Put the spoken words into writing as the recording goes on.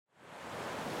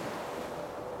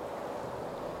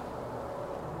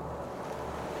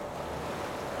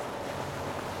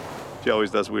She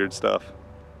always does weird stuff.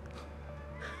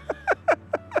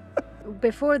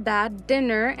 Before that,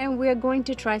 dinner, and we're going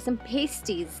to try some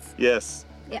pasties. Yes,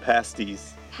 Yeah.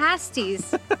 pasties.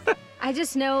 Pasties. I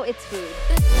just know it's food.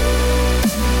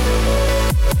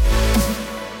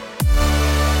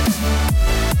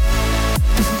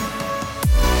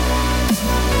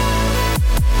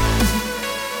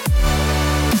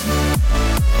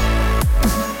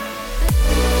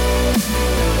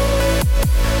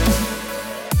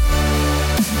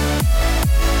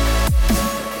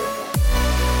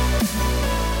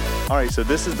 All right, so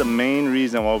this is the main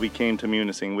reason why we came to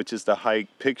Munising, which is to hike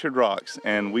Pictured Rocks,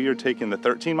 and we are taking the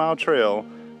 13-mile trail,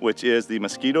 which is the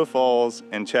Mosquito Falls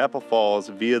and Chapel Falls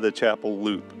via the Chapel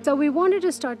Loop. So we wanted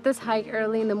to start this hike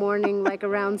early in the morning, like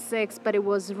around 6, but it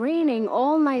was raining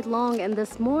all night long and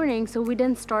this morning, so we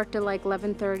didn't start till like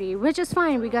 11:30, which is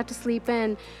fine. We got to sleep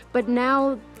in. But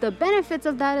now the benefits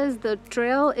of that is the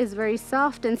trail is very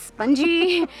soft and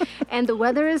spongy and the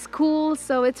weather is cool,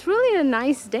 so it's really a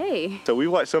nice day. So we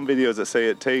watched some videos that say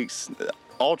it takes,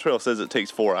 All Trail says it takes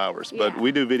 4 hours, but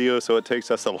we do videos, so it takes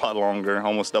us a lot longer,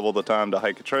 almost double the time to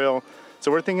hike a trail.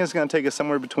 So we're thinking it's going to take us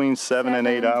somewhere between 7 and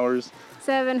 8 hours.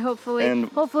 7,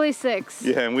 hopefully 6.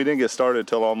 Yeah, and we didn't get started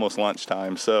till almost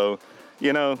lunchtime. So,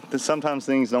 you know, sometimes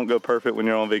things don't go perfect when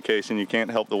you're on vacation. You can't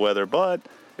help the weather, but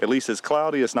at least it's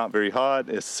cloudy. It's not very hot.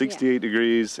 It's 68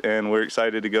 degrees, and we're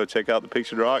excited to go check out the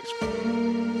Pictured Rocks.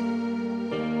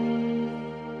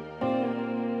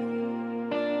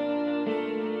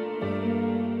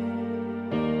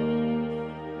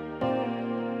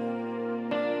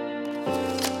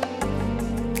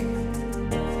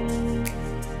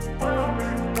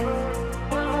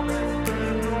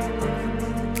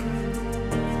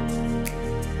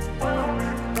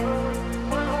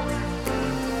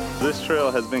 This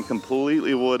trail has been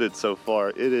completely wooded so far.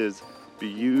 It is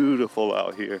beautiful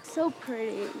out here. So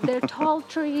pretty. There are tall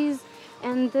trees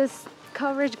and this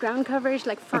coverage, ground coverage,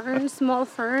 like ferns, small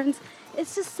ferns.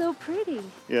 It's just so pretty.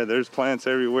 Yeah, there's plants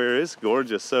everywhere. It's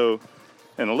gorgeous. So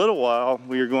in a little while,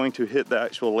 we are going to hit the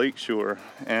actual lakeshore.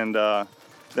 And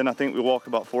then I think we walk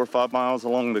about 4 or 5 miles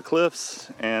along the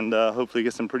cliffs and hopefully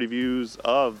get some pretty views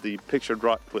of the Pictured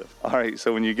Rock Cliff. All right,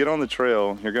 so when you get on the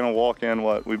trail, you're gonna walk in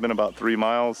we've been about 3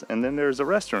 miles, and then there's a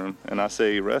restroom. And I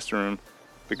say restroom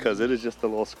because it is just a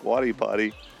little squatty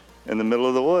potty in the middle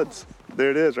of the woods.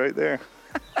 There it is, right there.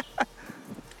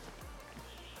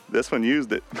 This one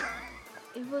used it.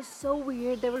 It was so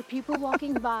weird. There were people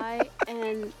walking by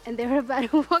and they were about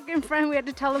to walk in front. We had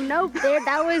to tell them, no,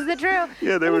 that was the trail.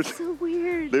 Yeah, It was so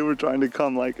weird. They were trying to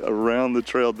come like around the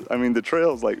trail. I mean, the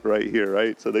trail's like right here,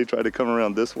 right? So they tried to come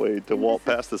around this way to walk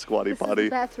past the squatty potty. This is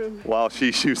the bathroom. While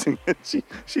she's using it,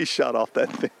 she shot off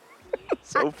that thing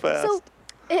so fast. So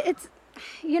it's,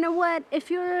 you know what?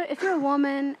 If you're a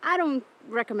woman, I don't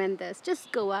recommend this.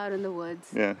 Just go out in the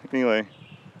woods. Yeah. Anyway,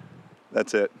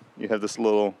 that's it. You have this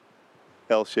little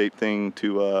L-shaped thing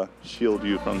to shield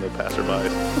you from the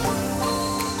passerbys.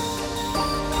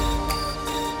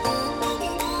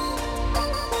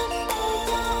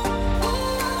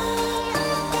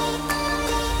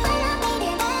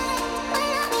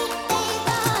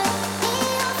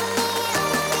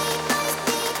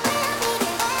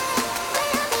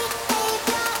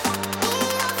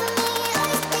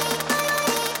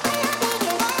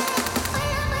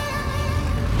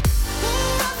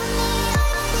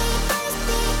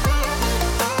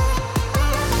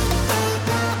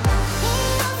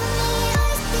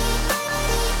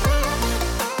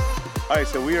 All right,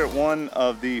 so we are at one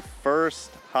of the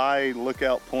first high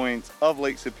lookout points of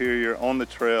Lake Superior on the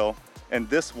trail. And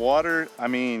this water, I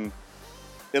mean,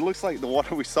 it looks like the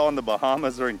water we saw in the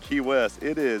Bahamas or in Key West.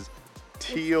 It is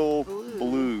teal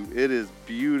blue. It is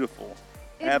beautiful.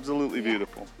 Absolutely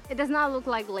beautiful. It does not look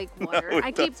like lake water. No,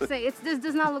 I keep saying, this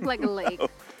does not look like a lake. No,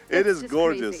 it is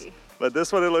gorgeous. Crazy. But this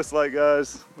is what it looks like,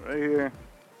 guys, right here.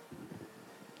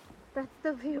 That's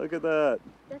the view. Look at that.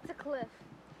 That's a cliff.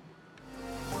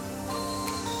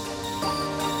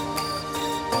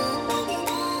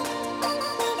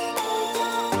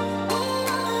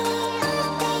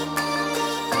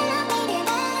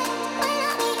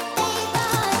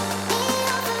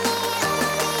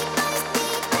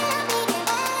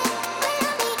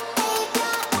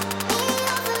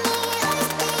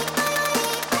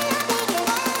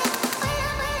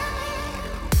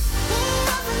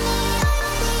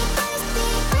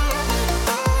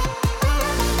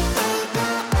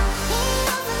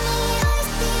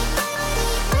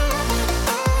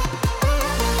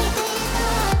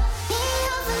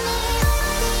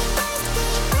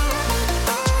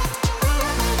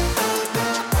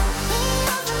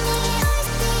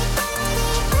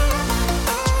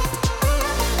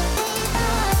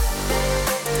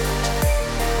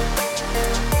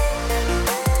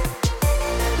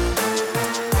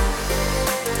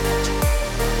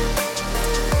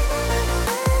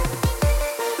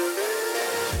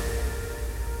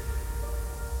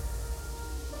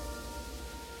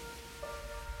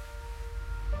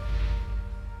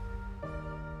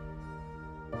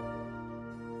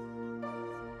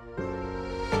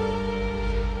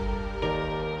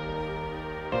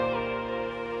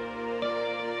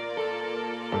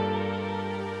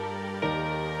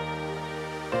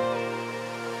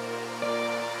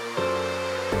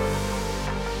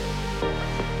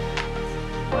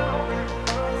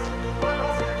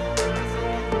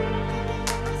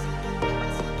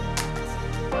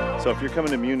 So if you're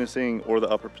coming to Munising or the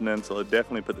Upper Peninsula,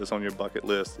 definitely put this on your bucket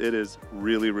list. It is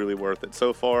really, really worth it.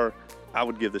 So far, I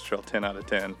would give this trail 10 out of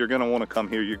 10. You're gonna wanna come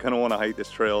here, you're gonna wanna hike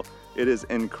this trail. It is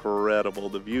incredible,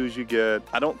 the views you get.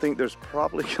 I don't think there's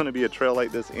probably gonna be a trail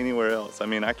like this anywhere else. I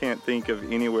mean, I can't think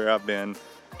of anywhere I've been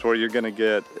to where you're gonna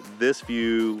get this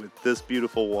view with this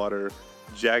beautiful water,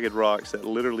 jagged rocks that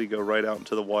literally go right out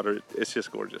into the water. It's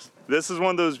just gorgeous. This is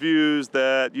one of those views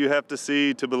that you have to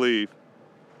see to believe.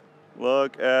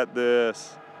 Look at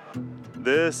this.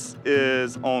 This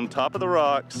is on top of the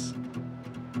rocks,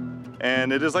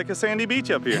 and it is like a sandy beach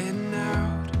up here. Heading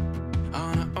out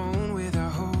on our own with our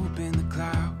hope in the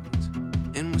clouds,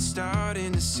 and we're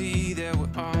starting to see that we're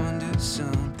onto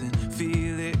something.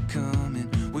 Feel it coming,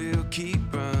 we'll keep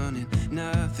running,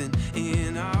 nothing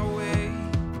in our way,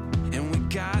 and we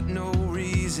got no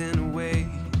reason to wait.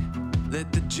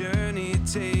 Let the journey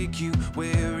take you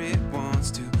where it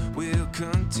wants to. We'll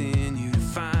continue to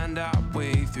find our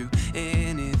way through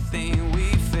anything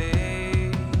we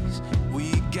face.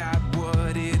 We got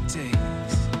what it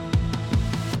takes.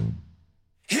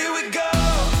 Here we go.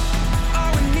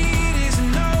 All we need is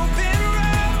an open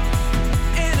road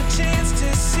and a chance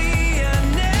to see a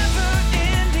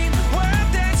never-ending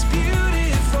world that's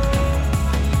beautiful.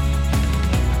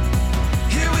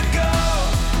 Here we go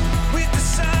with the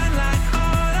sunlight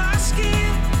on our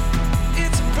skin.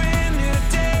 It's a brand new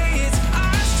day. It's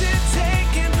ours to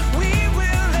take, and we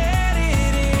will let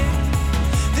it in.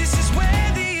 This is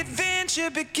where the adventure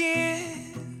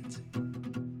begins.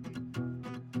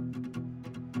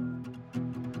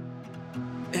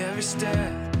 Every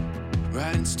step,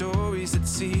 writing stories that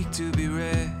seek to be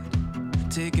read,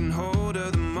 taking hold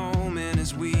of the moment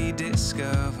as we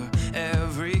discover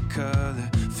every color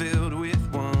filled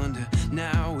with wonder.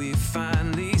 Now we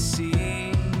finally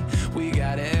see we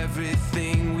got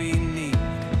everything we need.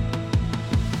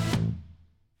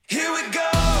 Here we go.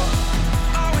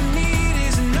 All we need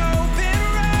is an open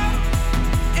road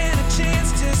and a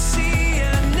chance to see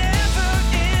a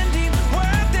never-ending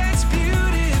world that's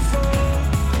beautiful.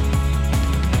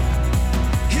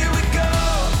 Here we go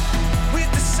with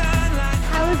the sunlight.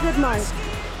 How is it, Mark?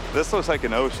 This looks like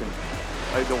an ocean.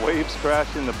 Like the waves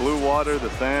crashing, the blue water, the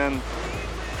sand.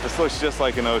 This looks just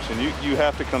like an ocean. You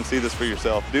have to come see this for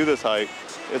yourself. Do this hike.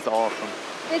 It's awesome.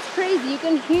 It's crazy. You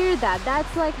can hear that.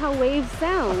 That's like how waves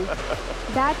sound.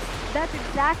 That's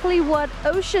exactly what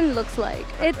ocean looks like.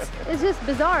 It's just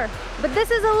bizarre. But this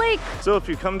is a lake. So if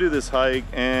you come to this hike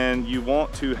and you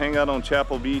want to hang out on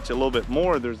Chapel Beach a little bit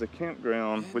more, there's a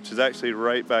campground, which is actually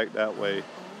right back that way.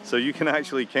 So you can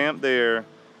actually camp there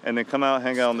and then come out,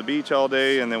 hang out on the beach all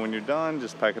day. And then when you're done,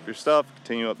 just pack up your stuff,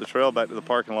 continue up the trail back to the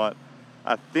parking lot.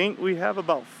 I think we have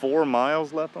about 4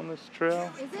 miles left on this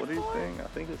trail. Is it What do you 4? think? I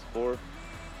think it's 4,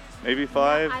 maybe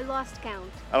 5. I lost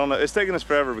count. I don't know. It's taking us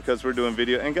forever because we're doing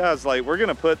video. And guys, like, we're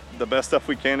gonna put the best stuff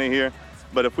we can in here.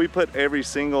 But if we put every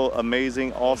single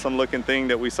amazing, awesome looking thing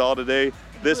that we saw today,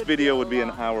 this video would be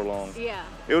an hour long. Yeah.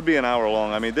 It would be an hour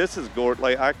long. I mean, this is gorgeous.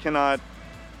 Like, I cannot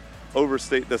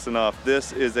overstate this enough.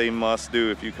 This is a must do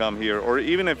if you come here, or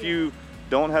even if you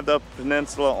don't have the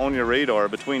peninsula on your radar.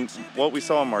 Between what we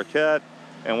saw in Marquette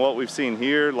and what we've seen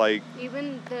here, like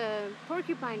Even the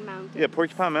Porcupine Mountain. yeah,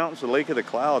 Porcupine Mountain's the Lake of the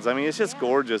Clouds. I mean, it's just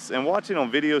gorgeous. And watching on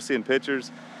video, seeing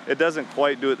pictures, it doesn't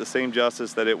quite do it the same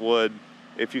justice that it would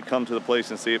if you come to the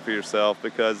place and see it for yourself,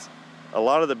 because a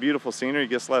lot of the beautiful scenery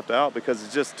gets left out because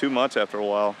it's just too much after a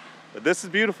while. But this is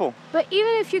beautiful. But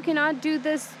even if you cannot do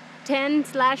this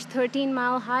 10/13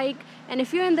 mile hike, and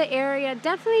if you're in the area,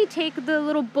 definitely take the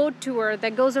little boat tour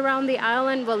that goes around the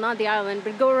island. Well, not the island,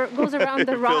 but goes around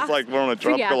the It rocks. feels like we're on a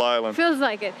tropical island. Feels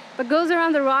like it. But goes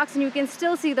around the rocks, and you can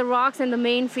still see the rocks and the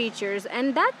main features.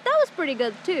 And that was pretty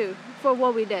good too for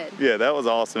what we did. Yeah, that was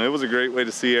awesome. It was a great way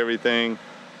to see everything.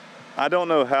 I don't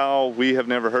know how we have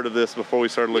never heard of this before we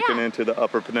started looking Yeah. into the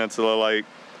Upper Peninsula. Like,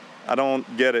 I don't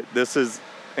get it. This is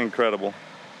incredible.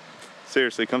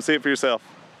 Seriously, come see it for yourself.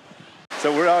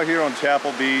 So we're out here on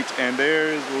Chapel Beach, and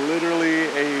there's literally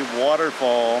a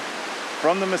waterfall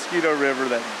from the Mosquito River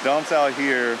that dumps out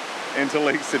here into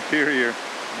Lake Superior.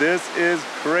 This is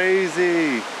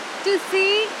crazy. To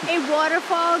see a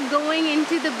waterfall going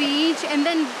into the beach, and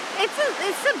then it's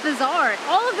a bizarre.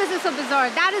 All of this is so bizarre.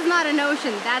 That is not an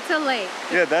ocean. That's a lake.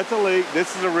 Yeah, that's a lake.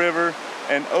 This is a river.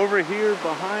 And over here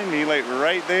behind me, like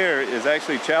right there, is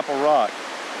actually Chapel Rock.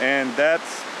 And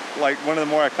that's like one of the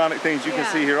more iconic things you can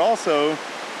Yeah. see here also.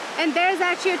 And there's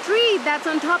actually a tree that's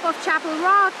on top of Chapel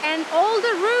Rock, and all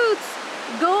the roots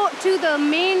go to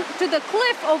the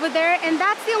cliff over there, and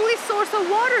that's the only source of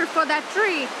water for that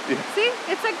tree. Yeah. See,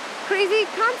 it's a crazy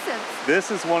concept.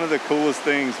 This is one of the coolest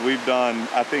things we've done,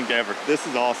 I think, ever. This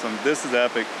is awesome. This is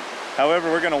epic.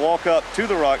 However, we're gonna walk up to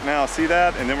the rock now, see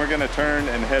that? And then we're gonna turn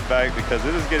and head back because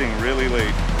it is getting really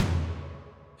late.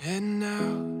 Heading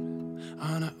out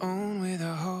on our own with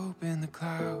our hope in the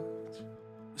clouds.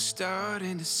 We're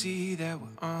starting to see that we're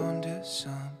onto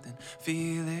something.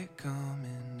 Feel it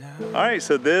coming now. All right,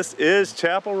 so this is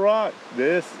Chapel Rock.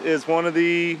 This is one of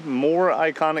the more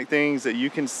iconic things that you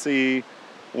can see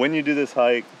when you do this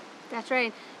hike. That's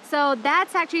right. So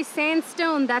that's actually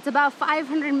sandstone that's about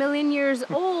 500 million years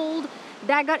old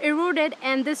that got eroded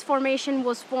and this formation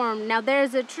was formed. Now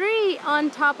there's a tree on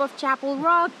top of Chapel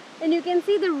Rock and you can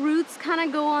see the roots kind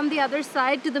of go on the other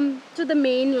side to the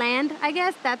mainland, I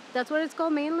guess. That's what it's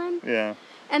called, mainland? Yeah.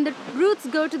 And the roots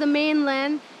go to the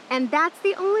mainland and that's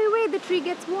the only way the tree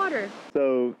gets water.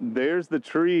 So there's the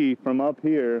tree from up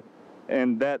here,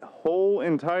 and that whole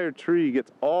entire tree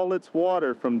gets all its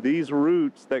water from these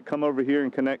roots that come over here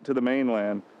and connect to the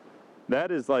mainland.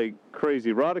 That is like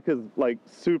crazy. Radhika's like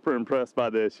super impressed by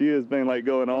this. She has been like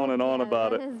going on and on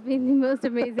about it. It has been the most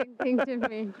amazing thing to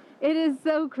me. It is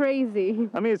so crazy.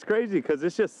 I mean, it's crazy because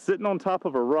it's just sitting on top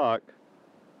of a rock.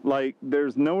 Like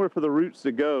there's nowhere for the roots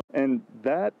to go. And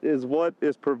that is what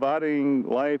is providing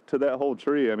life to that whole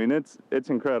tree. I mean, it's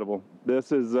incredible.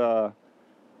 This is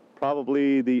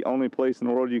probably the only place in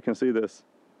the world you can see this.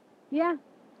 Yeah.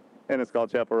 And it's called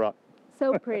Chapel Rock.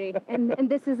 So pretty. And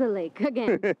this is a lake.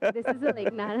 Again, this is a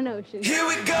lake, not an ocean. Here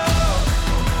we go.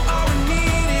 All we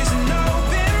need is an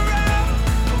open road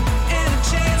and a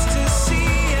chance to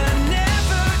see a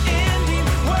never-ending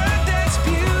world that's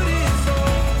beautiful.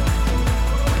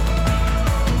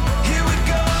 Here we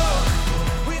go.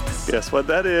 With the Guess what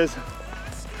that is?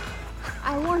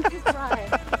 I want to cry.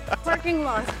 Parking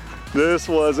lot. This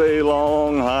was a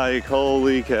long hike.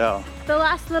 Holy cow. The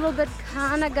last little bit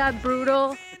kind of got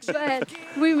brutal, but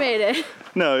we made it.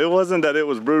 No, it wasn't that it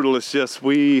was brutal. It's just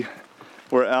we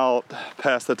were out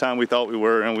past the time we thought we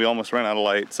were and we almost ran out of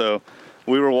light. So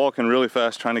we were walking really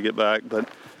fast trying to get back, but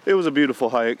it was a beautiful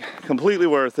hike. Completely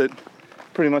worth it.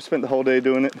 Pretty much spent the whole day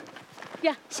doing it.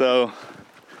 Yeah. So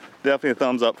definitely a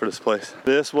thumbs up for this place.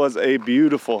 This was a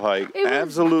beautiful hike. It was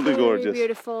absolutely very gorgeous.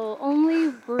 Beautiful.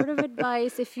 Only word of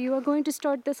advice, if you are going to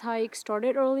start this hike, start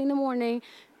it early in the morning.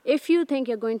 If you think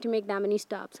you're going to make that many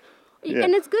stops. Yeah.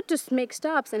 And it's good to make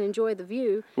stops and enjoy the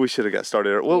view. We should have got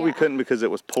started. Well, we couldn't because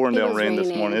it was pouring down rain this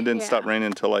morning. It didn't stop raining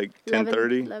until like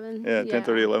 10:30. 11, yeah,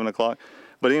 10:30, 11 o'clock.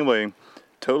 But anyway,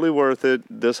 totally worth it.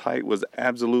 This hike was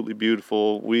absolutely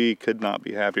beautiful. We could not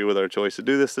be happier with our choice to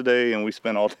do this today, and we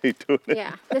spent all day doing it.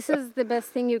 Yeah, this is the best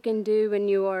thing you can do when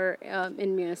you are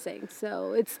in Munising.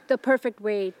 So it's the perfect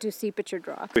way to see Pictured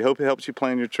Rocks. We hope it helps you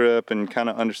plan your trip and kind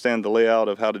of understand the layout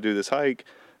of how to do this hike.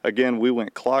 Again, we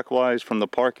went clockwise from the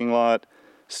parking lot,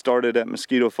 started at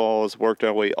Mosquito Falls, worked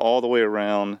our way all the way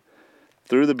around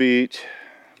through the beach,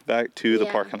 back to the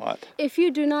parking lot. If you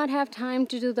do not have time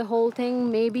to do the whole thing,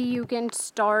 maybe you can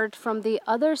start from the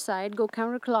other side, go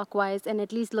counterclockwise, and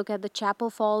at least look at the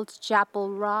Chapel Falls, Chapel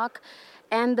Rock,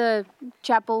 and the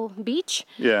Chapel Beach.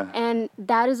 Yeah. And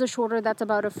that is a shorter, that's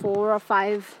about a 4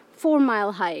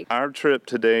 mile hike. Our trip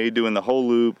today, doing the whole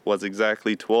loop, was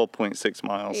exactly 12.6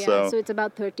 miles. Yeah, so it's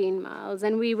about 13 miles.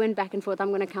 And we went back and forth. I'm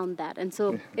going to count that. And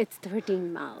so it's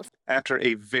 13 miles. after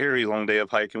a very long day of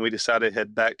hiking, we decided to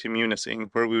head back to Munising,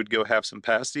 where we would go have some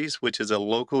pasties, which is a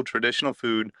local traditional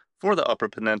food for the Upper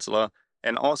Peninsula,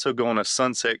 and also go on a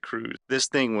sunset cruise. This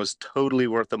thing was totally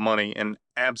worth the money, and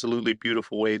absolutely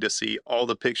beautiful way to see all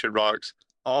the Pictured Rocks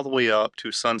all the way up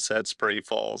to Sunset Spray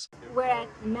Falls. We're at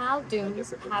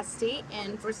Maldoon's pasty,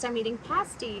 and first time eating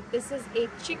pasty. This is a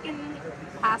chicken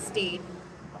pasty.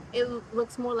 It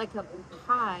looks more like a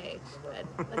pie, but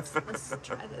let's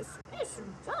try this. It's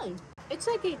fun. It's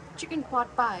like a chicken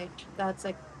pot pie that's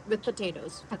like with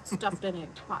potatoes that's stuffed in a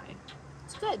pie.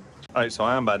 It's good. All right, so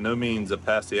I am by no means a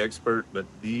pasty expert, but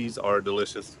these are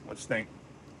delicious. What do you think?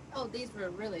 Oh, these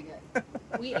were really good.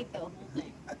 We ate the whole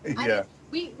thing. Yeah.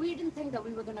 We didn't think that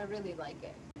we were gonna really like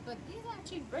it, but these are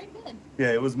actually very good.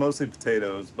 Yeah, it was mostly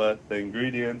potatoes, but the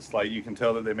ingredients, like you can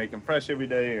tell that they make them fresh every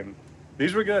day, and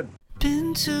these were good.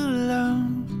 Been too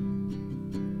long,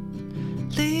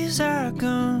 leaves are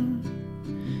gone,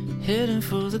 heading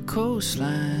for the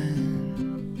coastline.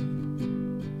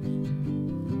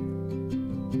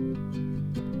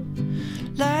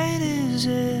 Light is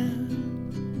there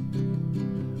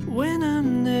when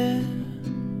I'm there,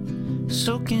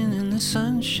 soaking in the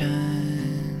sunshine.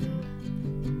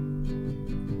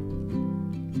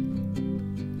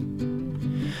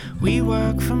 We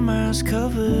walk for miles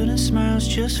covered in smiles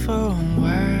just for a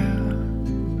while,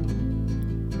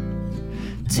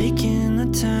 taking the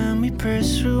time we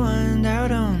press rewind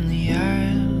out on the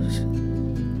aisles.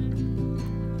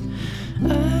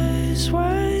 as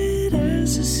wide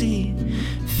as the sea.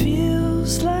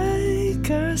 Feels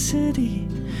like our city.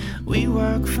 We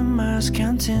walk for miles,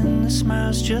 counting the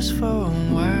smiles just for a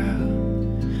while.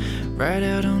 Right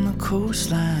out on the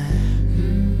coastline.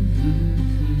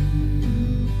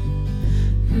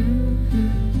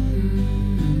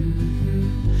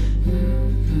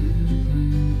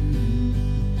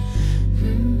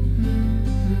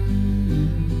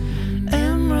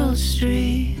 Emerald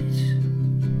streets,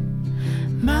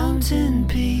 mountain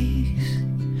peaks,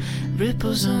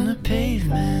 ripples on the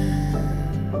pavement.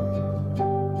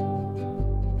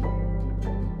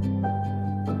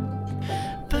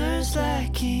 Birds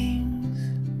like kings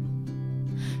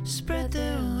spread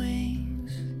their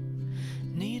wings,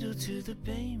 needle to the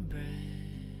vein.